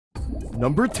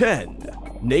Number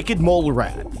 10. Naked mole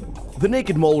rat. The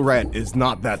naked mole rat is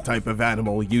not that type of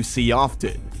animal you see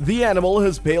often. The animal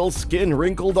has pale skin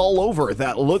wrinkled all over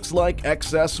that looks like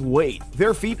excess weight.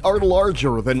 Their feet are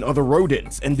larger than other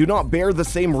rodents and do not bear the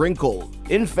same wrinkles.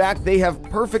 In fact, they have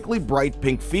perfectly bright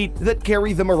pink feet that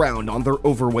carry them around on their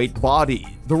overweight body.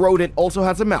 The rodent also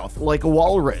has a mouth like a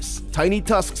walrus. Tiny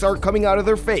tusks are coming out of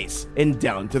their face and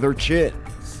down to their chin.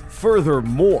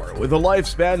 Furthermore, with a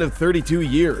lifespan of 32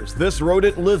 years, this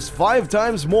rodent lives 5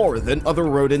 times more than other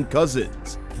rodent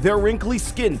cousins. Their wrinkly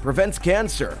skin prevents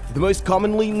cancer, the most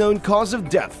commonly known cause of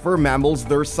death for mammals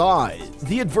their size.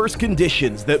 The adverse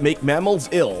conditions that make mammals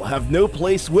ill have no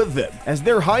place with them, as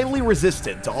they're highly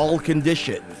resistant to all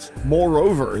conditions.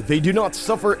 Moreover, they do not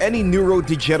suffer any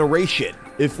neurodegeneration.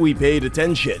 If we paid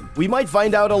attention, we might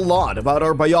find out a lot about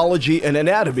our biology and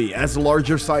anatomy as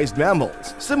larger-sized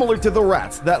mammals, similar to the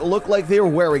rats that look like they are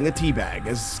wearing a teabag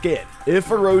as skin.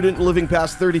 If a rodent living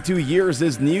past 32 years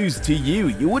is news to you,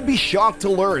 you would be shocked to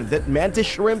learn that mantis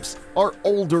shrimps are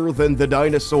older than the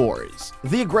dinosaurs.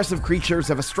 The aggressive creatures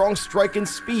have a strong strike and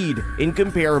speed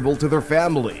incomparable to their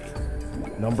family.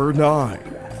 Number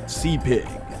 9. Sea pig.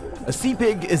 A sea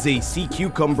pig is a sea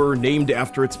cucumber named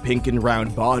after its pink and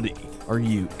round body. Are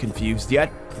you confused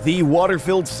yet? The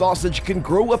water-filled sausage can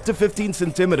grow up to 15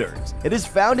 centimeters. It is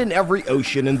found in every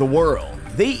ocean in the world.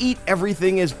 They eat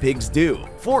everything as pigs do.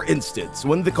 For instance,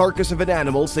 when the carcass of an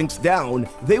animal sinks down,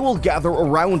 they will gather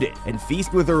around it and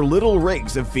feast with their little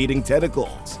rigs of feeding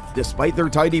tentacles. Despite their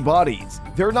tiny bodies,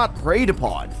 they're not preyed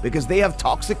upon because they have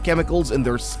toxic chemicals in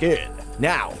their skin.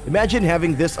 Now, imagine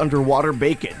having this underwater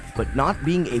bacon, but not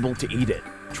being able to eat it.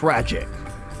 Tragic.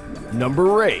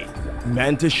 Number 8.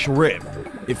 Mantis shrimp.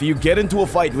 If you get into a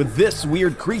fight with this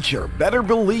weird creature, better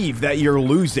believe that you're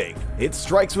losing. It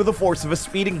strikes with the force of a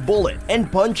speeding bullet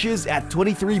and punches at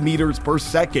 23 meters per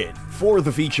second. For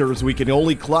the features, we can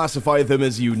only classify them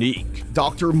as unique.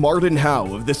 Dr. Martin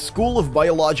Howe of the School of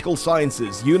Biological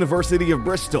Sciences, University of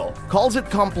Bristol, calls it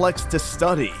complex to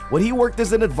study. When he worked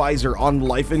as an advisor on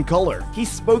Life in Color, he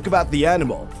spoke about the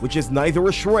animal, which is neither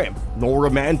a shrimp nor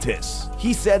a mantis.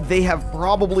 He said they have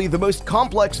probably the most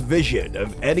complex vision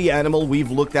of any animal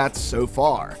we've looked at so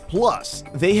far. Plus,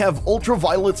 they have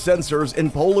ultraviolet sensors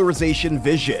and polarization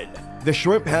vision. The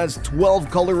shrimp has 12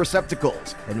 color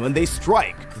receptacles, and when they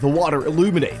strike, the water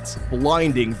illuminates,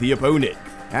 blinding the opponent.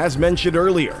 As mentioned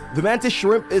earlier, the mantis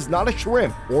shrimp is not a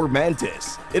shrimp or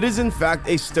mantis. It is in fact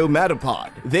a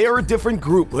stomatopod. They are a different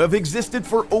group who have existed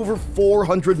for over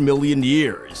 400 million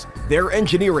years. Their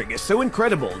engineering is so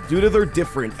incredible due to their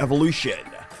different evolution.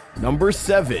 Number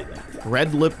 7.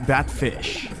 Red-lip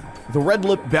batfish. The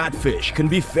red-lip batfish can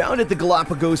be found at the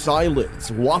Galapagos Islands,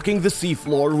 walking the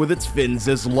seafloor with its fins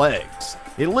as legs.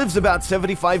 It lives about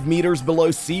 75 meters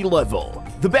below sea level.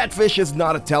 The batfish is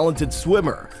not a talented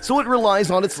swimmer, so it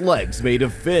relies on its legs made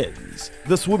of fins.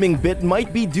 The swimming bit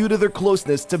might be due to their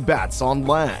closeness to bats on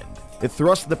land. It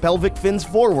thrusts the pelvic fins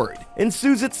forward and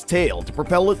sues its tail to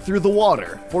propel it through the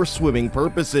water for swimming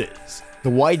purposes. The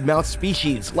wide-mouthed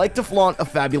species like to flaunt a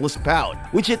fabulous pout,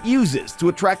 which it uses to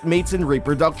attract mates in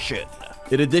reproduction.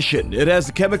 In addition, it has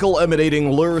a chemical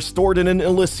emanating lure stored in an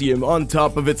elysium on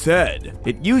top of its head.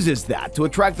 It uses that to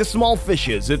attract the small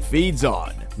fishes it feeds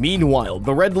on. Meanwhile,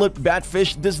 the red-lipped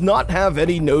batfish does not have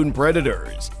any known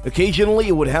predators. Occasionally,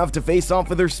 it would have to face off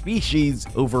with their species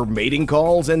over mating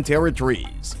calls and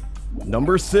territories.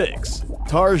 Number 6.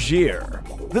 Tarsier.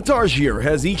 The tarsier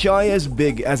has each eye as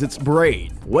big as its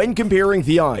brain. When comparing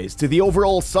the eyes to the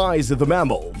overall size of the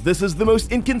mammal, this is the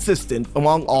most inconsistent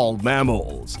among all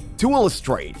mammals. To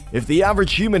illustrate, if the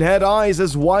average human had eyes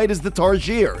as wide as the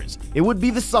tarsier's, it would be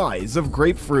the size of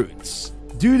grapefruits.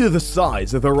 Due to the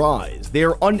size of their eyes, they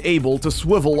are unable to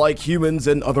swivel like humans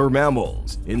and other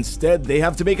mammals. Instead, they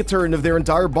have to make a turn of their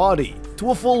entire body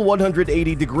to a full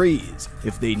 180 degrees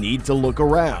if they need to look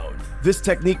around. This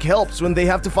technique helps when they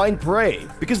have to find prey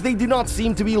because they do not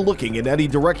seem to be looking in any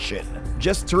direction,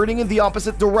 just turning in the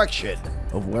opposite direction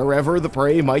of wherever the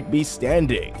prey might be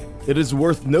standing. It is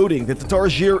worth noting that the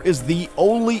tarsier is the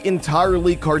only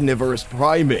entirely carnivorous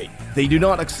primate. They do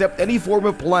not accept any form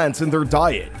of plants in their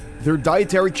diet. Their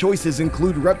dietary choices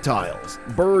include reptiles,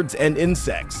 birds, and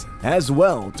insects. As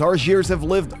well, tarsiers have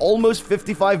lived almost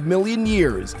 55 million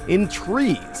years in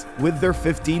trees with their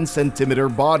 15-centimeter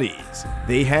bodies.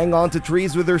 They hang onto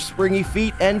trees with their springy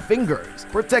feet and fingers,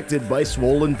 protected by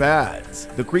swollen pads.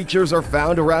 The creatures are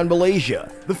found around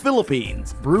Malaysia, the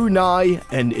Philippines, Brunei,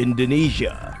 and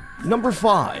Indonesia. Number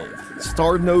 5.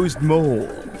 Star-nosed mole.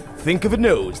 Think of a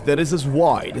nose that is as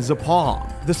wide as a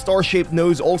palm. The star-shaped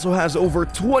nose also has over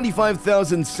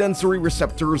 25,000 sensory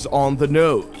receptors on the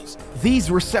nose. These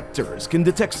receptors can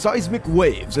detect seismic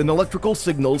waves and electrical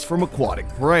signals from aquatic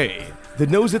prey. The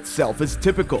nose itself is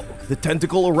typical. The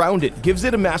tentacle around it gives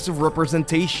it a massive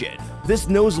representation. This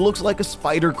nose looks like a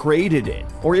spider created it,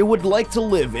 or it would like to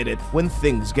live in it when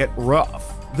things get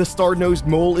rough. The star-nosed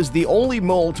mole is the only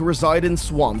mole to reside in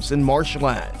swamps and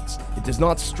marshlands. It does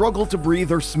not struggle to breathe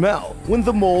or smell when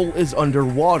the mole is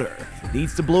underwater. It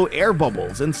needs to blow air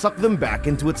bubbles and suck them back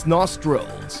into its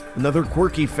nostrils. Another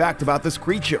quirky fact about this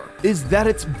creature is that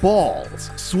its balls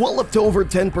swell up to over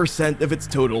 10% of its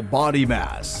total body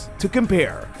mass. To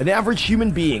compare, an average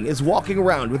human being is walking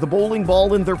around with a bowling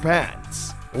ball in their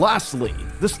pants. Lastly,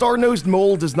 the star-nosed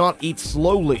mole does not eat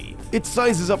slowly. It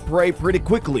sizes up prey pretty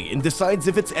quickly and decides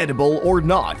if it's edible or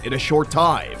not in a short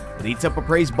time. It eats up a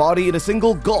prey's body in a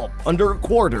single gulp under a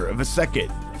quarter of a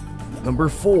second. Number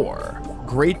 4.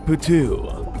 Great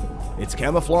Putu. Its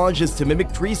camouflage is to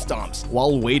mimic tree stumps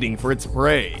while waiting for its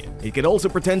prey. It can also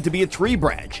pretend to be a tree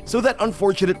branch so that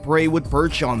unfortunate prey would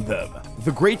perch on them.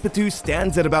 The Great Putu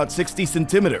stands at about 60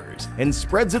 centimeters and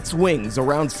spreads its wings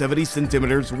around 70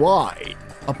 centimeters wide.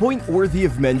 A point worthy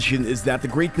of mention is that the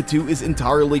Great Putu is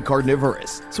entirely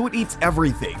carnivorous, so it eats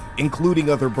everything,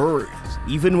 including other birds.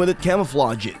 Even when it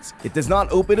camouflages, it does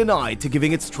not open an eye to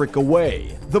giving its trick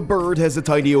away. The bird has a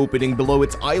tiny opening below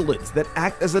its eyelids that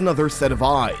act as another set of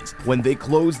eyes when they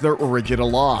close their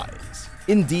original eyes.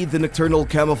 Indeed, the nocturnal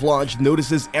camouflage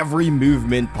notices every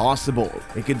movement possible.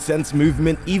 It can sense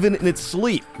movement even in its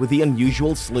sleep with the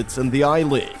unusual slits in the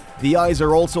eyelid. The eyes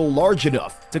are also large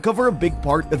enough to cover a big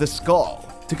part of the skull.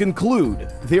 To conclude,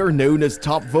 they are known as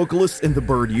top vocalists in the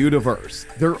bird universe.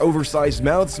 Their oversized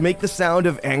mouths make the sound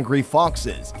of angry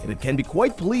foxes, and it can be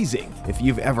quite pleasing if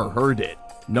you've ever heard it.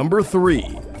 Number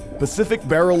 3. Pacific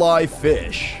barrel-eye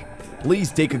fish.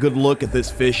 Please take a good look at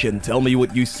this fish and tell me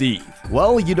what you see.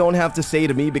 Well, you don't have to say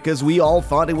to me because we all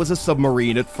thought it was a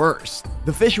submarine at first.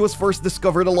 The fish was first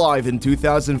discovered alive in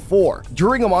 2004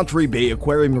 during a Monterey Bay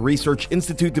Aquarium Research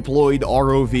Institute deployed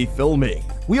ROV filming.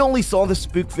 We only saw the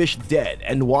spookfish dead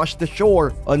and washed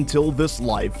ashore until this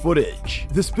live footage.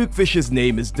 The spookfish's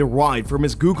name is derived from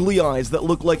his googly eyes that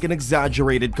look like an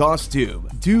exaggerated costume.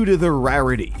 Due to their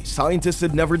rarity, scientists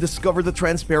had never discovered the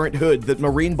transparent hood that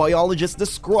marine biologists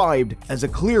described as a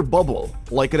clear bubble,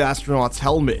 like an astronaut's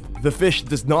helmet. The fish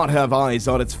does not have eyes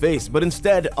on its face, but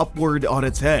instead upward on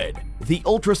its head. The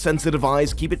ultra-sensitive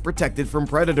eyes keep it protected from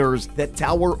predators that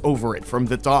tower over it from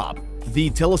the top. The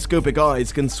telescopic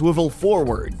eyes can swivel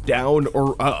forward, down,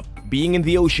 or up. Being in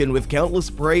the ocean with countless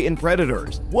prey and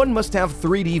predators, one must have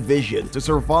 3D vision to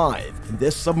survive, and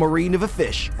this submarine of a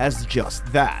fish has just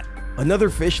that. Another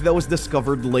fish that was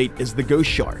discovered late is the ghost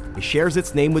shark. It shares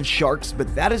its name with sharks,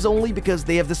 but that is only because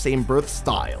they have the same birth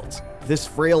styles. This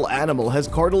frail animal has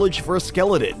cartilage for a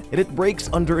skeleton, and it breaks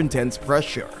under intense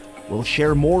pressure. We'll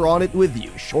share more on it with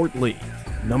you shortly.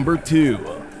 Number 2.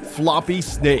 Floppy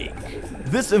snake.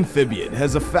 This amphibian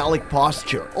has a phallic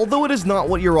posture, although it is not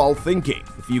what you're all thinking.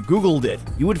 If you googled it,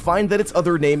 you would find that its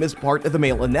other name is part of the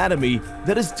male anatomy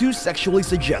that is too sexually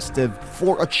suggestive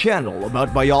for a channel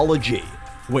about biology.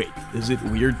 Wait, is it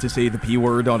weird to say the P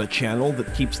word on a channel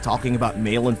that keeps talking about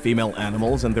male and female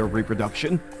animals and their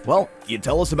reproduction? Well, you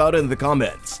tell us about it in the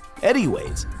comments.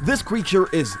 Anyways, this creature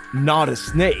is not a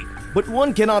snake, but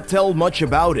one cannot tell much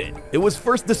about it. It was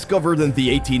first discovered in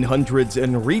the 1800s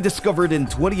and rediscovered in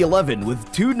 2011 with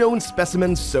 2 known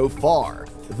specimens so far.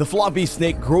 The floppy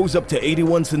snake grows up to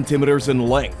 81 centimeters in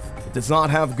length. It does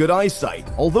not have good eyesight,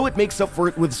 although it makes up for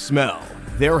it with smell.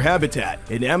 Their habitat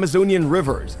in Amazonian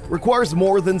rivers requires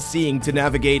more than seeing to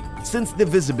navigate since the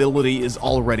visibility is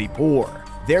already poor.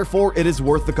 Therefore, it is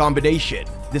worth the combination.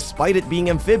 Despite it being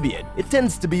amphibian, it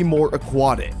tends to be more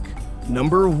aquatic.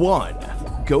 Number 1.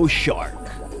 Ghost shark.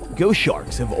 Ghost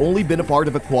sharks have only been a part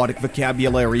of aquatic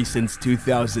vocabulary since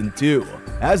 2002.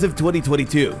 As of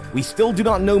 2022, we still do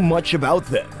not know much about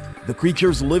them. The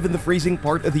creatures live in the freezing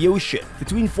part of the ocean,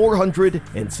 between 400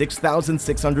 and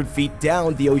 6,600 feet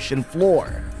down the ocean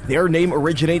floor. Their name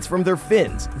originates from their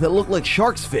fins that look like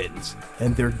shark's fins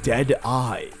and their dead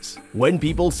eyes. When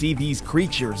people see these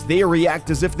creatures, they react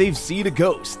as if they've seen a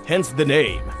ghost, hence the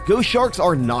name. Ghost sharks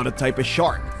are not a type of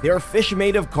shark. They are fish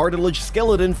made of cartilage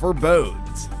skeleton for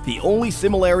bones. The only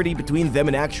similarity between them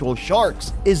and actual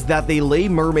sharks is that they lay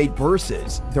mermaid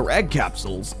purses, their egg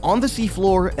capsules, on the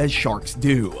seafloor as sharks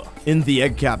do. In the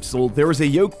egg capsule, there is a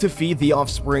yolk to feed the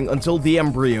offspring until the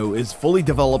embryo is fully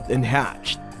developed and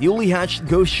hatched. Newly hatched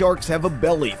ghost sharks have a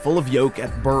belly full of yolk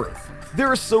at birth.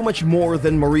 There is so much more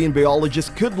than marine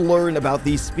biologists could learn about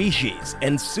these species,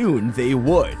 and soon they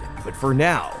would. But for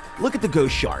now, look at the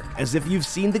ghost shark as if you've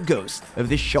seen the ghost of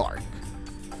the shark.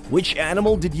 Which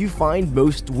animal did you find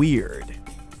most weird?